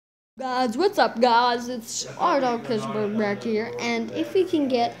Guys, what's up, guys? It's our dog Pittsburgh back here, and if we can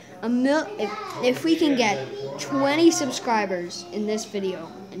get if we can get 20 subscribers in this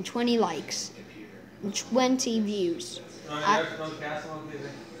video and 20 likes and 20 views, I'll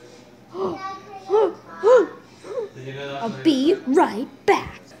be right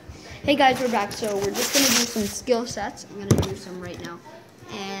back. Hey guys, we're back. So we're just gonna do some skill sets. I'm gonna do some right now,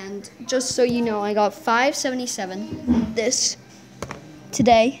 and just so you know, I got 577 this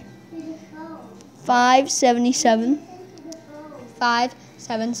today. 577,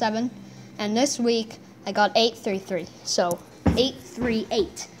 577, and this week I got 833, so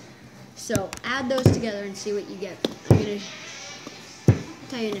 838. So add those together and see what you get. I'm gonna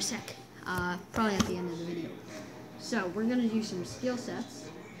tell you in a sec, probably at the end of the video. So we're gonna do some skill sets,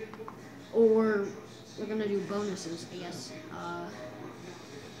 or we're gonna do bonuses, I guess.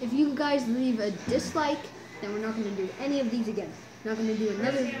 If you guys leave a dislike, then we're not gonna do any of these again. Not going to do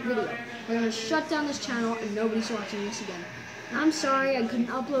another video. We're going to shut down this channel and nobody's watching this again. I'm sorry I couldn't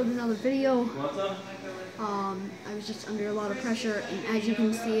upload another video. I was just under a lot of pressure, and as you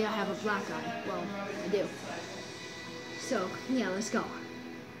can see, I have a black eye. Well, I do. So, yeah, let's go.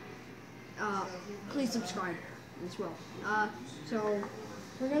 Please subscribe as well. So,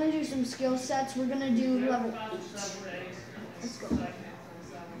 we're going to do some skill sets. We're going to do level 8. Let's go.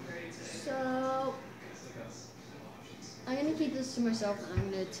 So, I'm going to keep this to myself, and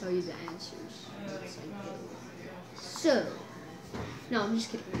I'm going to tell you the answers. So, no, I'm just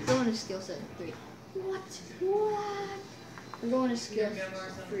kidding. We're going to skill set 3. What? We're going to skill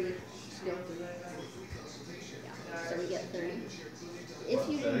 3. Skill 3. Yeah, so we get 30. If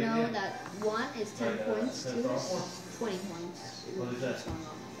you didn't know that 1 is 10 points, 2 is 20 points.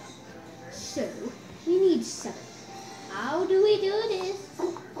 So, we need 7. How do we do this?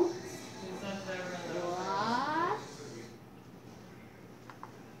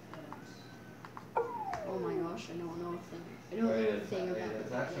 Oh my gosh, I don't know a thing. I don't know a thing about the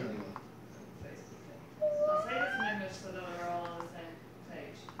game. I'll say this in English so that we're all on the same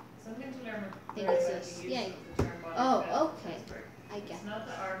page. Something to learn I think it's this. Yay. Oh, okay. I get it. It's not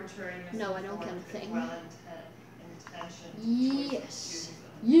the arbitrary No, I don't get a thing. Well-intentioned. Yes.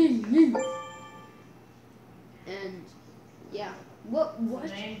 Yeah. And, yeah. What?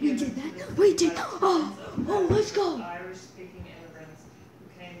 We did that? We did. Oh, let's go. Irish-speaking immigrants who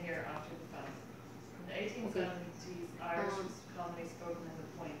came here after the fact. In the 1870s, Irish was commonly spoken as a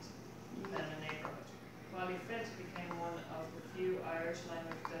point in a neighborhood. Fit became one of the few Irish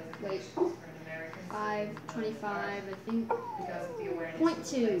language designations for an American 525, I think. Because of the awareness Point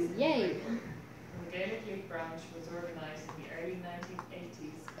 2, yay. The Gaelic Youth Branch was organized in the early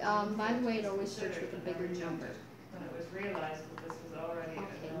 1980s. By the way, it always starts with a bigger number. When it was realized that this was already a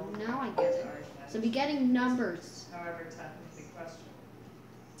known now I get it. So be getting numbers. However, technically questionable.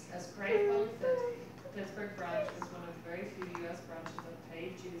 As Craig Fit, the Pittsburgh branch is one of very few U.S. branches that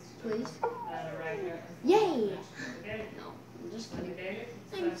paid dues to and a regular. Yay! No, I'm just kidding.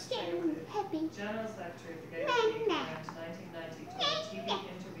 I'm so happy. General Secretary of the Gaelic League around 1990 told a TV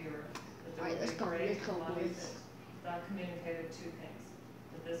interviewer that there was a great commodity that communicated 2 things.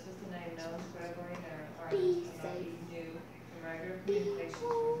 That this was the name known to everyone in Ireland, and that he knew from regular communications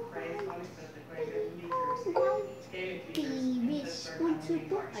from Craig Fit the greater leaders, Gaelic leaders in Pittsburgh and New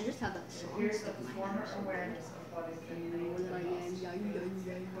York. I just have that song Here's stuck the in my former head. awareness of Bollyfit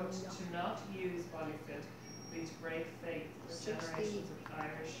but to not use Bollyfit would be to break faith with generations of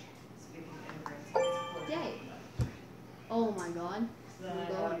Irish-speaking immigrants. Yay! Oh my God,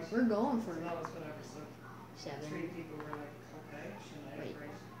 we're going for it. That was whatever. So 7. 3 people were like, okay, should I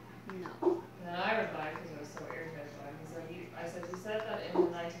agree? No. And then I replied because I was so irritated by him. I said, you said that in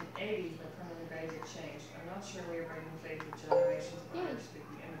the 1980s the criminal grades had changed. I'm not sure we are breaking faith with generations of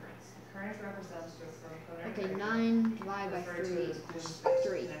Irish-speaking immigrants. The current representative from Okay, 9 divided by 3 equals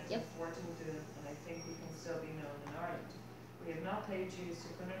 3. Yep. 14 and I think we can still be known in Ireland. We have not paid dues to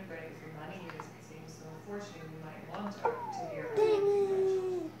criminal grade for many years, it seems, so unfortunately we might want to hear our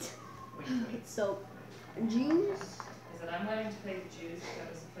So, Jews? I said, I'm willing to pay the dues that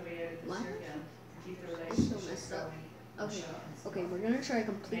was affiliated this year again to keep the So relationship messed up. going. Okay, we're gonna try to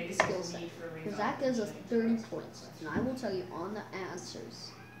complete the skill set, because that gives us 30 points, and I will tell you on the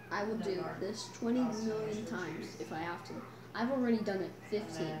answers. I will do this 20 million times if I have to. I've already done it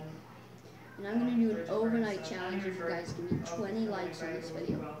 15. And I'm going to do an overnight challenge if you guys give me 20 likes on this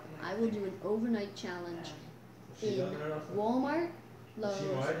video. I will do an overnight challenge in Walmart,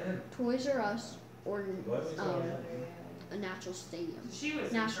 Lowe's, Toys R Us, or a natural stadium.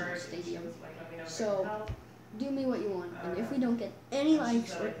 National stadium. So, do me what you want. And if we don't get any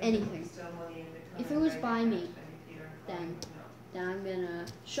likes or anything, if it was by me, then then I'm gonna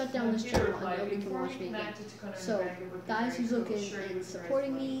shut down this channel and nobody can watch me again. So, guys who's looking and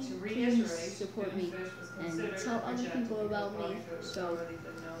supporting me, please support me and tell other people about me. So,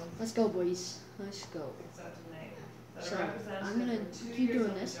 let's go, boys. Let's go. So, I'm gonna keep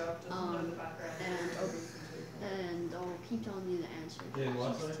doing this, and I'll keep telling you the answer.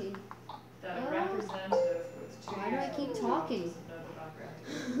 16. Why do I keep talking?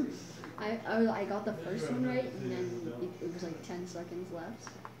 I got the first one right, and then it was like 10 seconds left.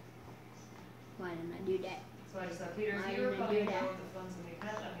 Why didn't I do that? So I just thought, Peter, if you were planning to go with the funds in the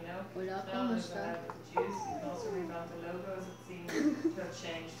account, let me know. Without Now almost that stuff. with the juice, you can also revamp the logos that seem to have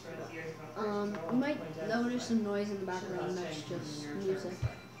changed throughout the years. You might notice some noise in the background. That's just music.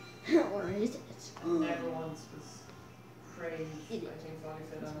 Or is it? Never once was praised. It I think Bonnie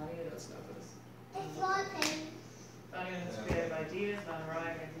said on any of those stuff. It's floating. Anyone who's creative ideas, Van Ryan,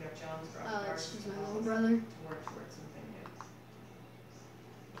 I think John's for This is my little brother. to work towards something new.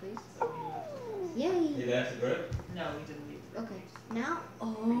 Please. So he left. Yay! He left the group? No, he didn't leave. Okay, now.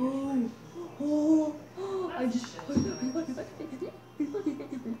 I just.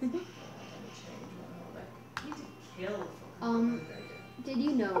 Did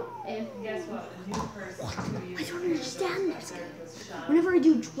you know if. Guess what? A new person. I don't understand this. Whenever I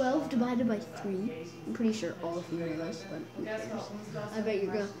do 12 divided by 3, I'm pretty sure all of you know this, but who cares? I bet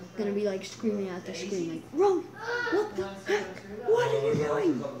you're gonna be like screaming at the screen, like, Ron, what the heck? What are you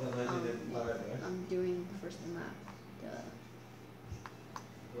doing? I'm doing Firstinmath.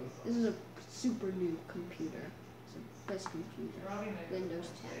 This is a super new computer. It's the best computer. Windows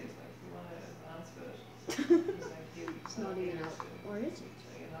 10. It's not even out. Or is it?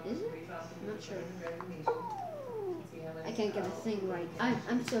 Is it? I'm not sure. I can't get a thing right.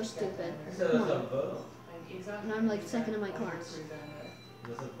 I'm so stupid. Come on. And I'm like second in my class.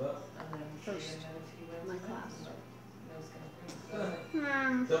 First in my class.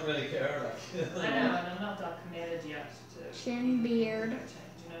 Don't really care, like. I know, and I'm not that committed yet to Chin beard. change,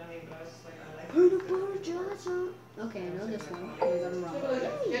 you know what I mean? But I was just like, I like Peanut butter Johnson. Okay, I know this one. I got it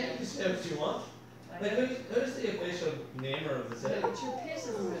wrong. Can't you say what you want? Like, who's the official namer of the city? But your piss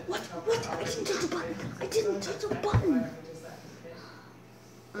is a bit. What? I didn't touch a button. I didn't touch a button.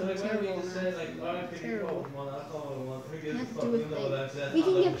 So I'm like, why don't we terrible, just say, man. like, alright, people Terrible. want alcohol, want, who gives a Have to fuck, do you with know what I'm saying? We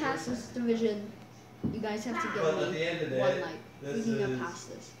can get past this division. You guys have to But at give the me end of the one day, like. We this can get is, past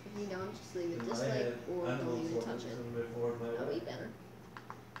this. If you don't, just leave it in my dislike head, or I'm don't going even for touch it. something before my That'll be way. better.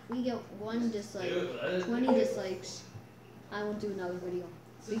 If we get one dislike, Do it, 20 dislikes, I will do another video.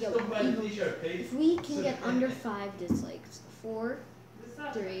 So We just get don't buy the even, t-shirt, Pete. if we can get under 5 dislikes, 4,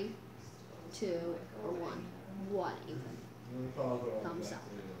 3, 2, or 1 even. Thumbs up.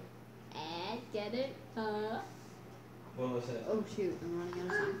 And get it? What was it? Oh shoot, I'm running out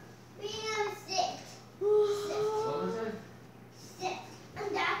of time. We have 6. What was it? 6.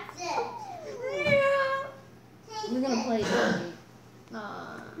 And that's it. We're gonna play.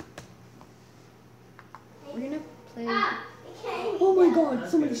 We're gonna play. Okay. Oh my god,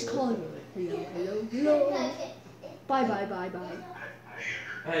 somebody's calling me. Hello. Bye.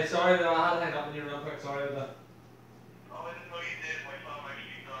 Hey, sorry though, I had to hang up on you real quick, sorry about that. Oh, I didn't know you did. My phone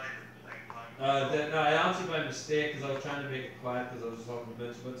actually died at the same time. No, I answered by mistake because I was trying to make it quiet because I was just talking to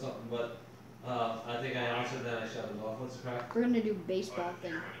Vince about something, but I think I answered then I shut it off. What's the crack? We're gonna do baseball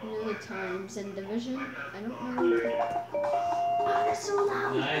thing. You know the times and division? I don't know. Oh, that's so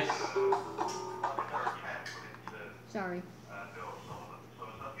loud. Nice. Sorry. So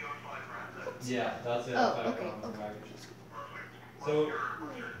is that the other 5 grand then? Yeah, that's it. Oh, Five okay, rounds of okay. baggage. Perfect. So,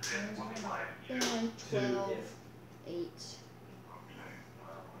 What's your bid? What's your life? 12, 8, Okay.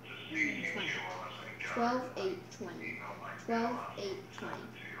 Just see you 12, 8, 20. 12, 8, 20.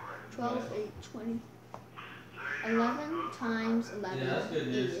 12, 8, 20. 11 times 11 yeah, that's good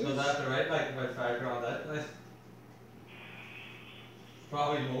news. is... Was that the right, like about 5 grand that night?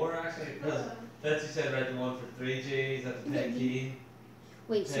 Probably more actually, because Betsy said right the one for 3 Gs, that's a pay key.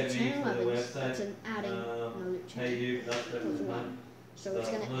 Wait, so Pay 10 me and for the 11, website. that's an adding another Pay 10. you, that's Plus different. 1. So it's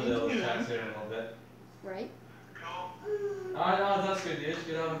gonna I'm gonna end double in check 1, here in a little bit. right? Cool. Alright, no, that's good news.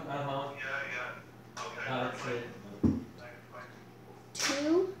 Good on, at home. Yeah. Okay. That's it. Thanks, bye.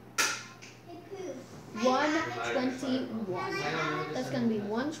 2, 121. Hang on, let me That's just- gonna be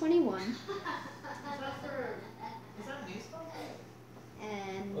 121 Is that news phone?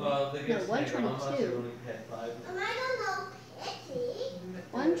 and Well, they no, give us 122. only paid 5. And I don't know pity.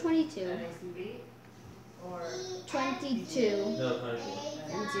 122, NACB? Or 22, No, thank you.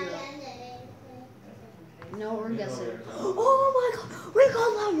 and 0. No, we're Get guessing. over here. Oh my god, we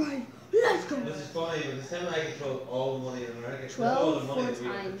got that right! Let's go. Which is funny because him and I control all the money in America. 12 money 4 that we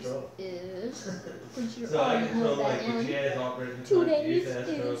don't times control. is. Which you're So I already control know like that the one. GA's operation 2 plan, days youth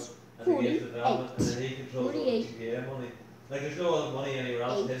escrow, is and the youth development, 48. and then he controls all the 48. GPA money. Like there's no other money anywhere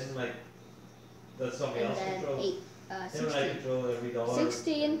else. 8. His like that somebody And else then controls. 8. Him and I 16. control every dollar.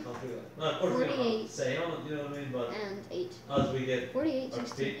 16. Country. No, of course we don't 48. say on it, you know what I mean? But And 8. as we get 48, our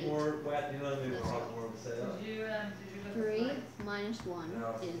 16, feet 8. more wet, you know what I mean? That's We'll have right. more to say on it. Did you look 3 at the minus 1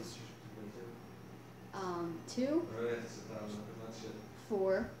 No, is it's just- 2, I really have to sit down and look at that shit.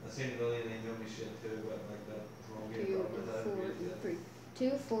 4, I seen Lillian email me shit too, but like that wrong 2, game and problem that 4, I and 3.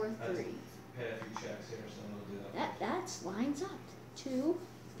 2, 4, 3. pay a few checks here, so I'll do that. That's lines up. 2,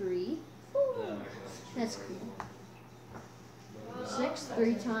 3, 4. Yeah, That's cool. 6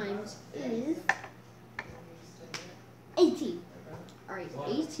 3 times is 18. Alright,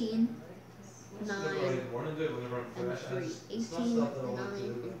 18, 9, and 3. 18, 9, and 3.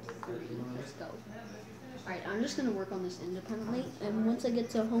 Let's go. Alright, I'm just gonna work on this independently, and once I get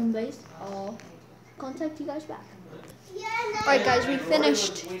to home base, I'll contact you guys back. Alright guys, we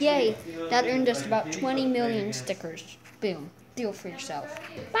finished. Yay! That earned us about 20 million stickers. Boom. Deal for yourself.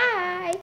 Bye!